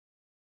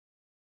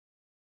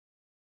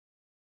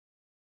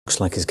Looks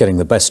like it's getting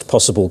the best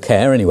possible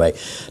care anyway.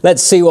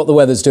 Let's see what the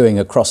weather's doing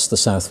across the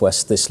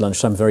southwest this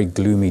lunchtime. Very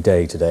gloomy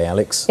day today,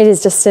 Alex. It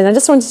is, Justin. I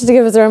just wanted to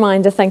give us a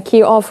reminder, thank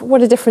you, of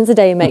what a difference a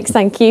day makes.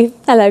 Thank you.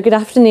 Hello, good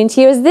afternoon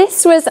to you. As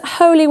this was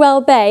Holywell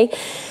Bay,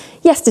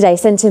 yesterday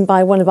sent in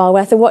by one of our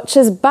weather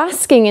watchers,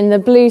 basking in the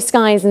blue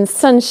skies and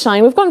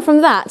sunshine. We've gone from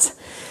that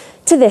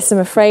to this, I'm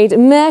afraid.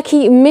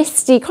 Murky,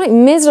 misty, quite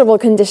miserable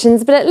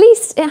conditions, but at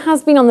least it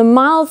has been on the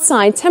mild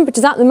side.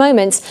 Temperatures at the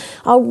moment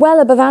are well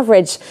above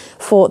average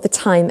for the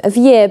time of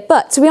year,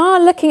 but we are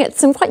looking at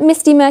some quite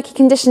misty, murky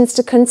conditions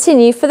to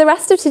continue for the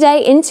rest of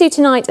today, into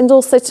tonight and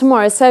also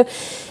tomorrow. So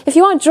if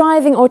you are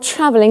driving or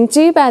travelling,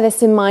 do bear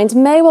this in mind.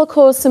 May well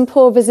cause some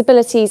poor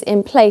visibilities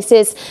in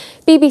places.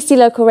 BBC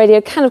Local Radio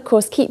can, of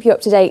course, keep you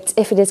up to date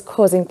if it is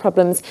causing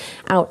problems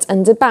out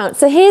and about.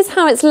 So here's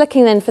how it's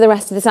looking then for the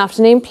rest of this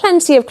afternoon.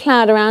 Plenty of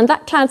cloud around.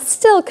 That cloud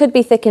still could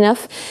be thick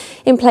enough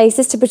in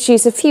places to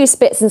produce a few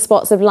spits and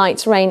spots of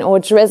light rain or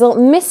drizzle.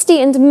 Misty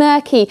and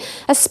murky,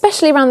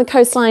 especially around the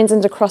coastlines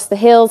and across the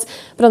hills.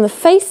 But on the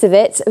face of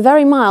it,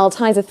 very mild.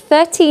 Highs of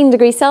 13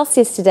 degrees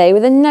Celsius today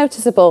with a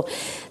noticeable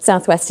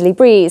southwesterly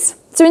breeze.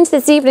 So into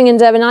this evening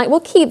and overnight,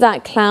 we'll keep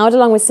that cloud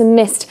along with some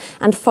mist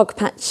and fog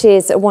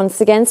patches once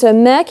again. So a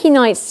murky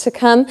night to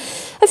come.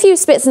 A few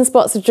spits and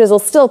spots of drizzle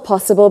still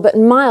possible, but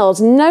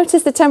mild.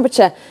 Notice the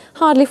temperature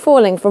hardly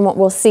falling from what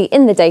we'll see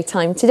in the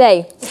daytime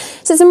today.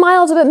 So it's a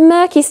mild but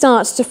murky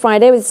start to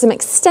Friday with some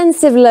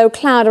extensive low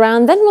cloud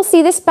around. Then we'll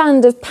see this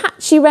band of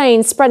patchy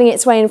rain spreading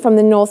its way in from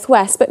the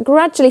northwest, but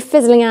gradually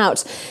fizzling out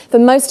for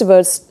most of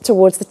us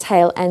towards the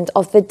tail end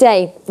of the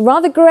day.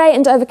 Rather grey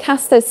and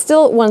overcast though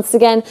still once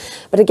again,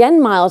 but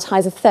again mild,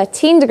 highs of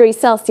 13 degrees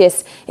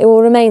Celsius. It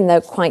will remain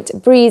though quite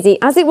breezy,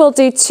 as it will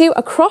do too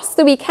across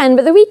the weekend,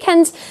 but the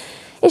weekend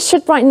it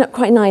should brighten up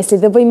quite nicely.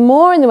 There'll be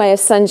more in the way of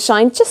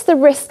sunshine, just the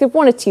risk of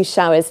 1 or 2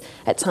 showers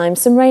at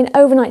times. Some rain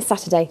overnight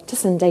Saturday to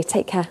Sunday.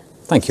 Take care.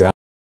 Thank you, Alex.